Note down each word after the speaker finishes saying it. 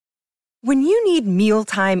When you need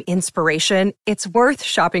mealtime inspiration, it's worth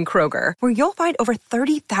shopping Kroger, where you'll find over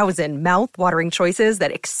 30,000 mouth-watering choices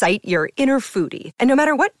that excite your inner foodie. And no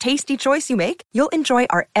matter what tasty choice you make, you'll enjoy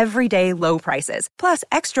our everyday low prices, plus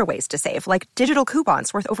extra ways to save, like digital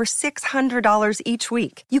coupons worth over $600 each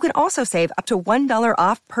week. You can also save up to $1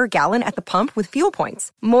 off per gallon at the pump with fuel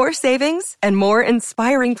points. More savings and more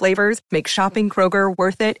inspiring flavors make shopping Kroger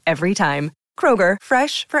worth it every time. Kroger,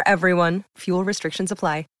 fresh for everyone. Fuel restrictions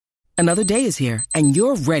apply. Another day is here, and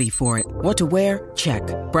you're ready for it. What to wear? Check.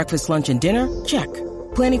 Breakfast, lunch, and dinner? Check.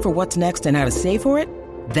 Planning for what's next and how to save for it?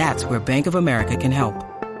 That's where Bank of America can help.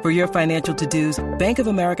 For your financial to-dos, Bank of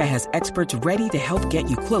America has experts ready to help get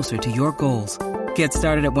you closer to your goals. Get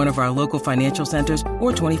started at one of our local financial centers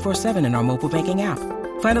or 24/7 in our mobile banking app.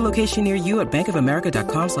 Find a location near you at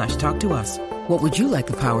bankofamerica.com/talktous. What would you like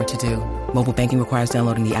the power to do? Mobile banking requires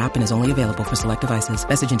downloading the app and is only available for select devices.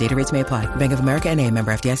 Message and data rates may apply. Bank of America NA,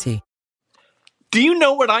 member FDIC. Do you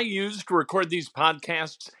know what I use to record these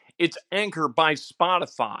podcasts? It's Anchor by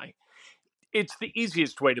Spotify. It's the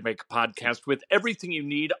easiest way to make a podcast with everything you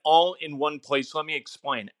need all in one place. Let me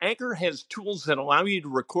explain. Anchor has tools that allow you to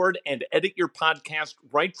record and edit your podcast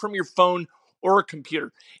right from your phone or a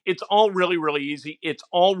computer. It's all really, really easy. It's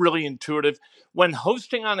all really intuitive. When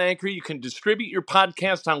hosting on Anchor, you can distribute your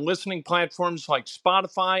podcast on listening platforms like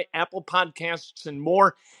Spotify, Apple Podcasts, and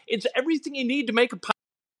more. It's everything you need to make a podcast.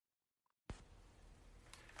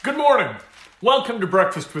 Good morning. Welcome to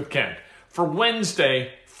Breakfast with Kent for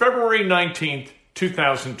Wednesday, February 19th,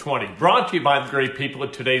 2020. Brought to you by the great people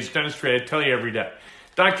at Today's Dentistry. I tell you every day,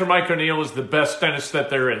 Dr. Mike O'Neill is the best dentist that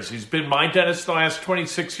there is. He's been my dentist the last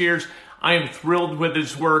 26 years. I am thrilled with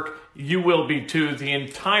his work. You will be too. The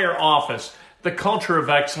entire office, the culture of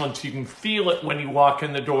excellence, you can feel it when you walk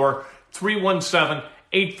in the door.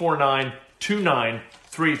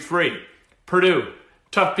 317-849-2933. Purdue,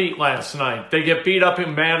 tough beat last night. They get beat up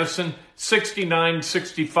in Madison,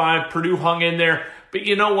 69-65. Purdue hung in there. But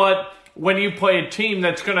you know what? When you play a team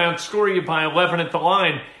that's going to outscore you by 11 at the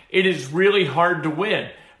line, it is really hard to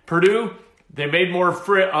win. Purdue, they made more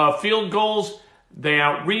field goals. They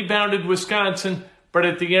out-rebounded Wisconsin. But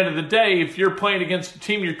at the end of the day, if you're playing against a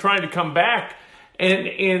team, you're trying to come back,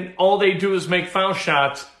 and all they do is make foul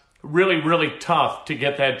shots, really, really tough to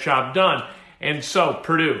get that job done. And so,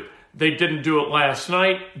 Purdue, they didn't do it last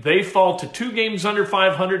night. They fall to 2 games under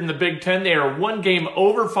 500 in the Big Ten. They are 1 game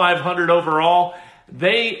over 500 overall.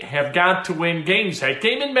 They have got to win games. That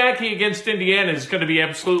game in Mackey against Indiana is going to be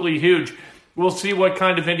absolutely huge. We'll see what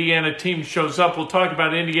kind of Indiana team shows up. We'll talk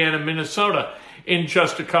about Indiana, Minnesota in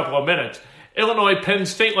just a couple of minutes. Illinois, Penn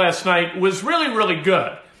State last night was really, really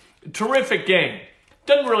good. Terrific game.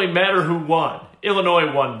 Doesn't really matter who won.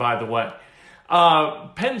 Illinois won, by the way.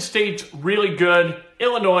 Penn State's really good.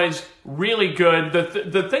 Illinois really good.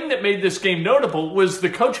 The thing that made this game notable was the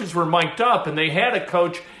coaches were mic'd up, and they had a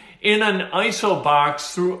coach in an ISO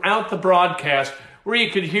box throughout the broadcast where you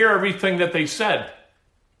could hear everything that they said.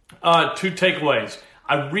 2 takeaways.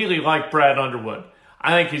 I really like Brad Underwood.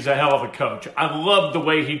 I think he's a hell of a coach. I love the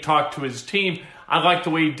way he talked to his team. I like the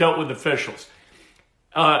way he dealt with officials.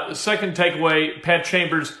 Second takeaway, Pat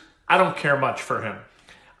Chambers, I don't care much for him.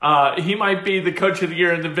 He might be the coach of the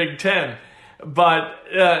year in the Big Ten, but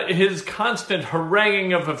his constant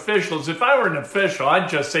haranguing of officials, if I were an official, I'd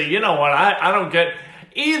just say, you know what, I don't get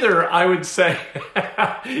either, I would say,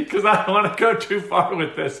 because I don't want to go too far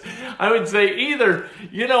with this. I would say either,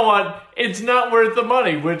 you know what, it's not worth the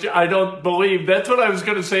money, which I don't believe. That's what I was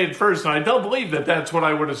going to say at first, and I don't believe that that's what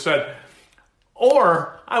I would have said.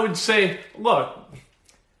 Or I would say, look,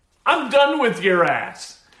 I'm done with your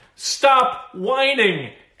ass. Stop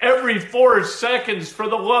whining every 4 seconds. For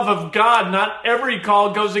the love of God, not every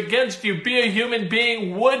call goes against you. Be a human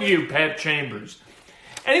being, would you, Pat Chambers?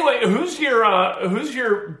 Anyway, who's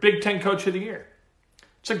your Big Ten Coach of the Year?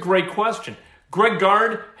 It's a great question. Greg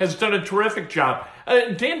Gard has done a terrific job.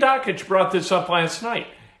 Dan Dakich brought this up last night,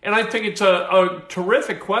 and I think it's a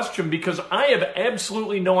terrific question because I have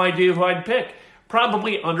absolutely no idea who I'd pick.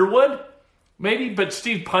 Probably Underwood, maybe, but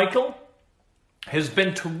Steve Peichel has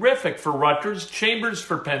been terrific for Rutgers, Chambers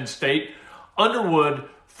for Penn State, Underwood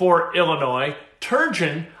for Illinois,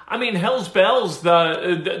 Turgeon. I mean, hell's bells,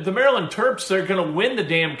 the Maryland Terps, they're going to win the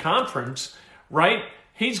damn conference, right?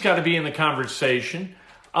 He's got to be in the conversation.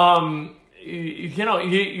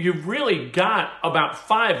 You've really got about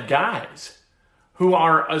 5 guys who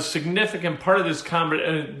are a significant part of this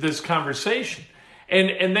conversation.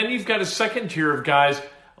 And then you've got a second tier of guys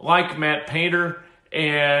like Matt Painter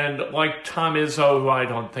and like Tom Izzo, who I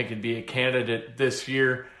don't think would be a candidate this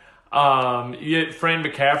year. Fran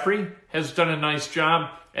McCaffrey has done a nice job.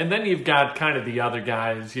 And then you've got kind of the other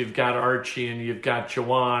guys. You've got Archie, and you've got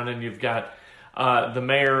Jawan, and you've got the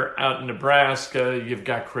mayor out in Nebraska. You've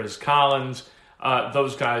got Chris Collins.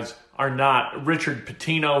 Those guys are not. Richard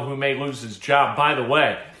Pitino, who may lose his job. By the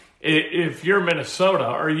way, if you're Minnesota,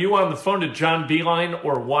 are you on the phone to John Beilein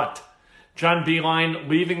or what? John Beilein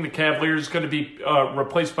leaving the Cavaliers, going to be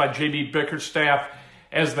replaced by J.B. Bickerstaff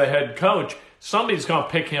as the head coach. Somebody's going to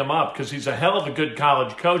pick him up because he's a hell of a good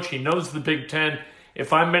college coach. He knows the Big Ten.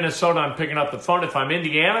 If I'm Minnesota, I'm picking up the phone. If I'm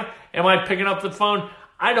Indiana, am I picking up the phone?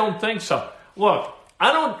 I don't think so. Look,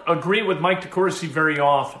 I don't agree with Mike DeCourcy very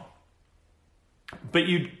often, but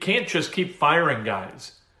you can't just keep firing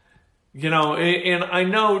guys. And I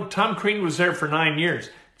know Tom Crean was there for 9 years.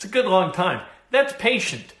 It's a good long time. That's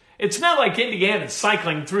patient. It's not like Indiana's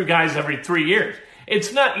cycling through guys every 3 years.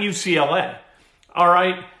 It's not UCLA, all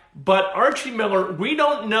right? But Archie Miller, we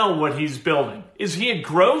don't know what he's building. Is he a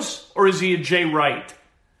Gross or is he a Jay Wright?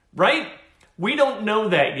 Right? We don't know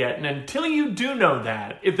that yet. And until you do know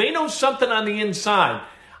that, if they know something on the inside,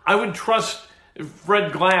 I would trust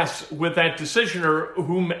Fred Glass with that decision, or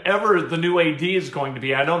whomever the new AD is going to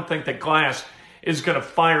be. I don't think that Glass is going to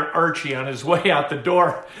fire Archie on his way out the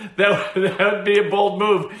door. That would be a bold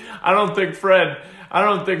move. I don't think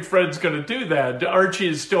Fred's going to do that. Archie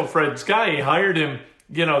is still Fred's guy. He hired him,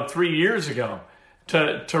 3 years ago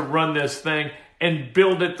to run this thing and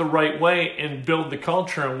build it the right way and build the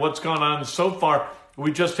culture. And what's gone on so far,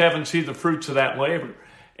 we just haven't seen the fruits of that labor.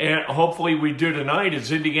 And hopefully we do tonight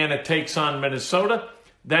as Indiana takes on Minnesota.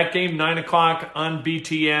 That game, 9 o'clock on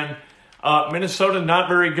BTN. Minnesota, not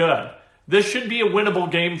very good. This should be a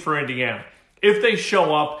winnable game for Indiana if they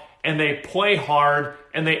show up and they play hard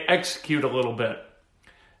and they execute a little bit.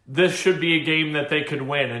 This should be a game that they could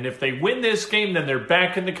win. And if they win this game, then they're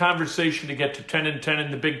back in the conversation to get to 10-10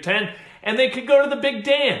 in the Big Ten, and they could go to the big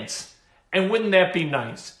dance. And wouldn't that be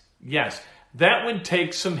nice? Yes, that would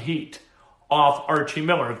take some heat off Archie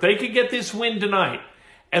Miller. If they could get this win tonight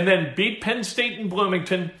and then beat Penn State and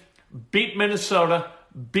Bloomington, beat Minnesota,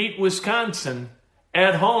 beat Wisconsin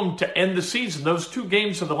at home to end the season, those two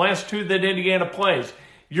games are the last two that Indiana plays.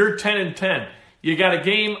 You're 10-10. You got a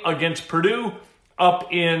game against Purdue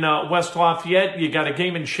up in West Lafayette. You got a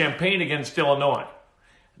game in Champaign against Illinois.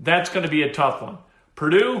 That's going to be a tough one.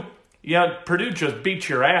 Purdue just beat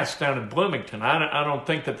your ass down in Bloomington. I don't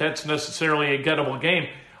think that that's necessarily a gettable game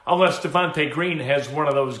unless Devontae Green has one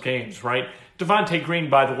of those games, right? Devontae Green,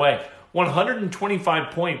 by the way,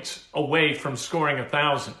 125 points away from scoring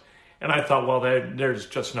 1,000. And I thought, well, there's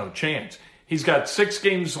just no chance. He's got 6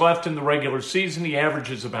 games left in the regular season. He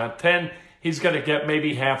averages about 10. He's going to get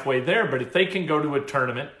maybe halfway there. But if they can go to a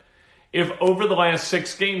tournament, if over the last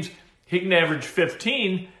 6 games he can average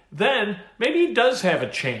 15, then maybe he does have a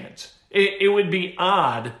chance. It would be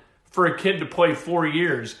odd for a kid to play 4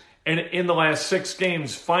 years and in the last 6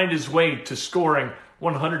 games find his way to scoring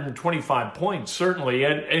 125 points, certainly,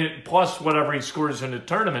 and plus whatever he scores in a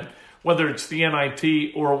tournament, whether it's the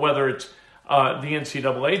NIT or whether it's the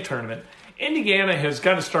NCAA tournament. Indiana has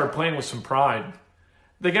got to start playing with some pride.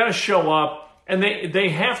 They got to show up, and they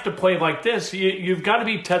have to play like this. You've got to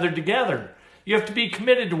be tethered together. You have to be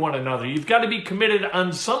committed to one another. You've got to be committed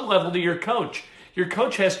on some level to your coach. Your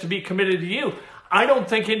coach has to be committed to you. I don't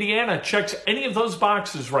think Indiana checks any of those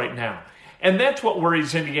boxes right now. And that's what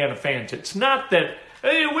worries Indiana fans. It's not that,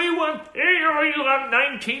 hey, we want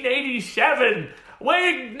 1987.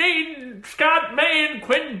 We need Scott May and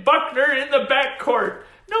Quinn Buckner in the backcourt.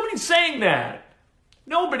 Nobody's saying that.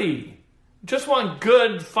 Nobody. Just want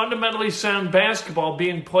good, fundamentally sound basketball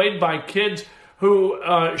being played by kids who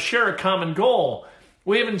share a common goal.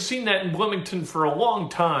 We haven't seen that in Bloomington for a long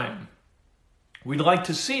time. We'd like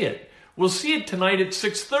to see it. We'll see it tonight at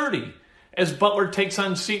 6:30 as Butler takes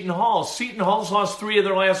on Seton Hall. Seton Hall's lost 3 of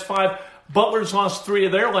their last 5. Butler's lost 3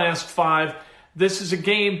 of their last 5. This is a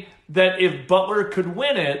game that if Butler could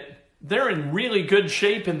win it, they're in really good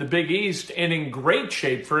shape in the Big East and in great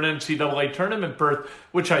shape for an NCAA tournament berth,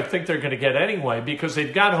 which I think they're going to get anyway because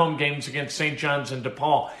they've got home games against St. John's and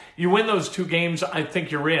DePaul. You win those 2 games, I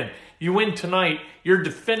think you're in. You win tonight, you're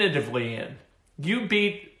definitively in. You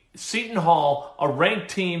beat Seton Hall, a ranked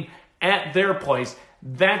team, at their place.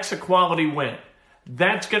 That's a quality win.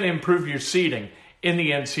 That's going to improve your seeding in the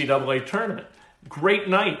NCAA tournament. Great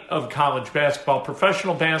night of college basketball,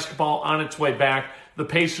 professional basketball on its way back. The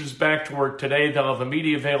Pacers back to work today. They'll have a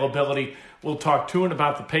media availability. We'll talk to and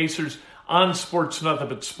about the Pacers on Sports Nothing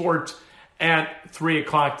But Sports at 3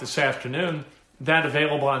 o'clock this afternoon. That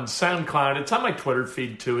available on SoundCloud. It's on my Twitter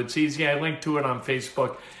feed too. It's easy. I link to it on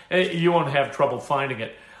Facebook. You won't have trouble finding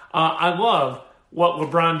it. I love what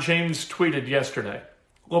LeBron James tweeted yesterday.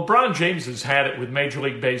 LeBron James has had it with Major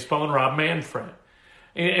League Baseball and Rob Manfred.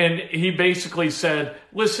 And he basically said,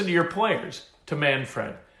 listen to your players, to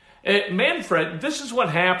Manfred. Manfred, this is what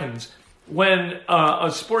happens when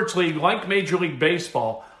a sports league like Major League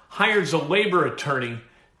Baseball hires a labor attorney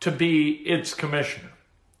to be its commissioner.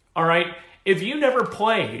 All right? If you never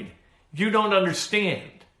played, you don't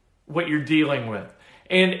understand what you're dealing with.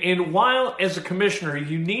 And while as a commissioner,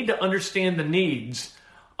 you need to understand the needs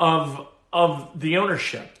of the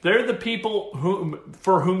ownership. They're the people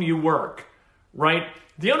for whom you work, right?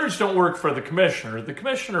 The owners don't work for the commissioner. The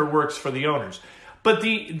commissioner works for the owners. But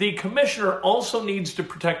the commissioner also needs to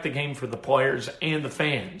protect the game for the players and the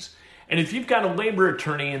fans. And if you've got a labor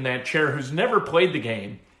attorney in that chair who's never played the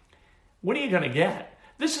game, what are you going to get?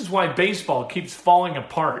 This is why baseball keeps falling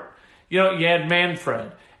apart. You know, you had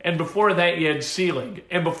Manfred, and before that you had Selig,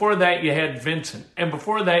 and before that you had Vincent, and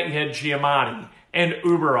before that you had Giamatti and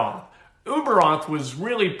Uberoth. Uberoth was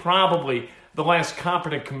really probably the last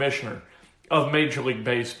competent commissioner of Major League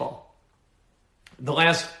Baseball. The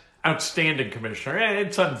last outstanding commissioner.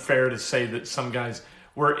 It's unfair to say that some guys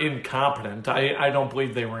were incompetent. I don't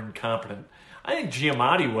believe they were incompetent. I think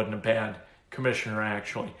Giamatti wasn't a bad commissioner,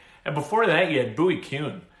 actually. And before that, you had Bowie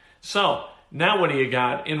Kuhn. So, now what do you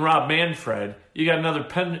got? In Rob Manfred, you got another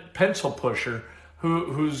pencil pusher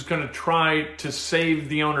who's going to try to save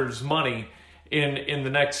the owner's money in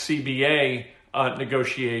the next CBA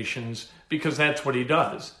negotiations, because that's what he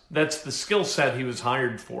does. That's the skill set he was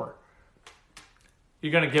hired for.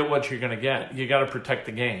 You're going to get what you're going to get. You got to protect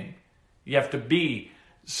the game. You have to be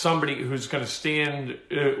somebody who's going to stand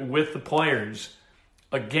with the players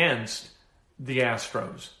against the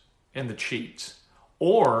Astros and the cheats.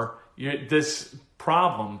 Or this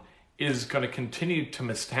problem is going to continue to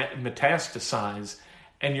metastasize,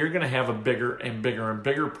 and you're going to have a bigger and bigger and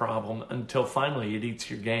bigger problem until finally it eats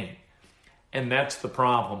your game. And that's the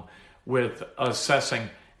problem with assessing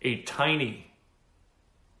a tiny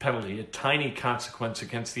penalty, a tiny consequence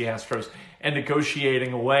against the Astros, and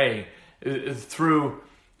negotiating away through,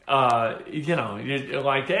 you're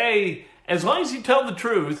like, hey, as long as you tell the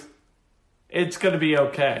truth, it's going to be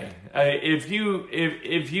okay. If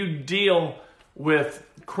you deal with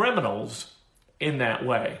criminals in that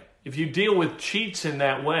way, if you deal with cheats in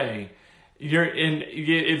that way,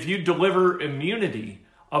 if you deliver immunity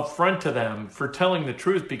up front to them for telling the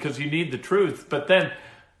truth because you need the truth, but then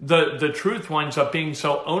the truth winds up being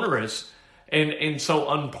so onerous and so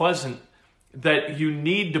unpleasant that you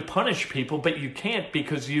need to punish people, but you can't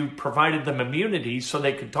because you provided them immunity so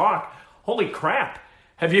they could talk. Holy crap.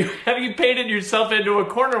 Have you painted yourself into a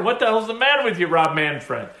corner? What the hell's the matter with you, Rob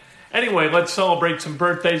Manfred? Anyway, let's celebrate some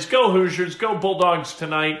birthdays. Go Hoosiers, go Bulldogs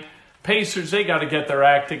tonight. Pacers, they got to get their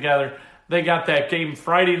act together. They got that game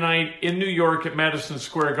Friday night in New York at Madison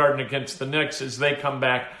Square Garden against the Knicks as they come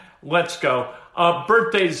back. Let's go.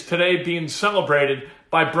 Birthdays today being celebrated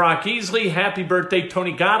by Brock Easley. Happy birthday,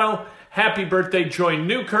 Tony Gatto. Happy birthday, Joy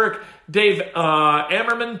Newkirk. Dave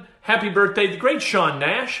Ammerman. Happy birthday, the great Sean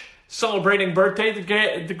Nash. Celebrating birthday,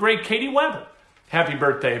 the great Katie Weber. Happy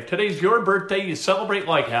birthday. If today's your birthday, you celebrate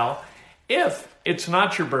like hell. If it's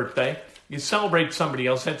not your birthday, you celebrate somebody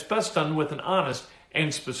else. That's best done with an honest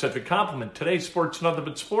and specific compliment. Today's Sports Nothing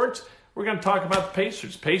But Sports, we're going to talk about the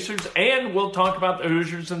Pacers, and we'll talk about the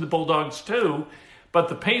Hoosiers and the Bulldogs too, but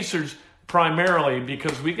the Pacers primarily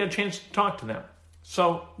because we get a chance to talk to them.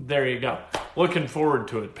 So there you go. Looking forward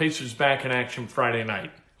to it. Pacers back in action Friday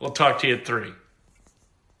night. We'll talk to you at 3.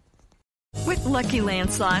 With Lucky Land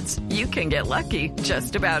Slots, you can get lucky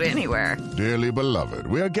just about anywhere. Dearly beloved,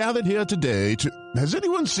 we are gathered here today to... Has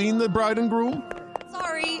anyone seen the bride and groom?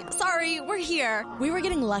 Sorry, we're here. We were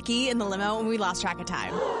getting lucky in the limo and we lost track of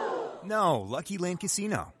time. No, Lucky Land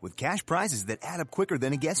Casino, with cash prizes that add up quicker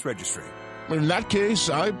than a guest registry. In that case,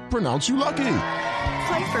 I pronounce you lucky.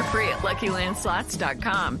 Play for free at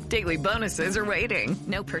LuckyLandSlots.com. Daily bonuses are waiting.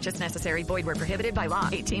 No purchase necessary. Void where prohibited by law.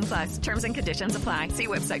 18+. Terms and conditions apply. See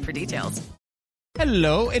website for details.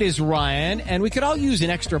 Hello, it is Ryan, and we could all use an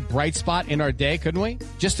extra bright spot in our day, couldn't we?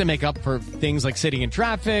 Just to make up for things like sitting in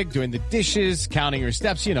traffic, doing the dishes, counting your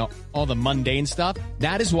steps, all the mundane stuff.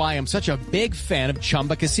 That is why I'm such a big fan of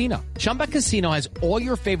Chumba Casino. Chumba Casino has all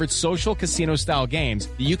your favorite social casino-style games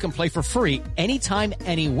that you can play for free anytime,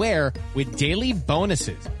 anywhere with daily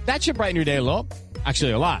bonuses. That should brighten your day a little.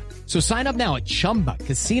 Actually, a lot. So sign up now at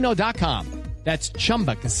ChumbaCasino.com. That's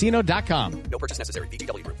ChumbaCasino.com. No purchase necessary.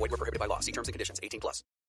 VGW Group. Void where prohibited by law. See terms and conditions. 18+.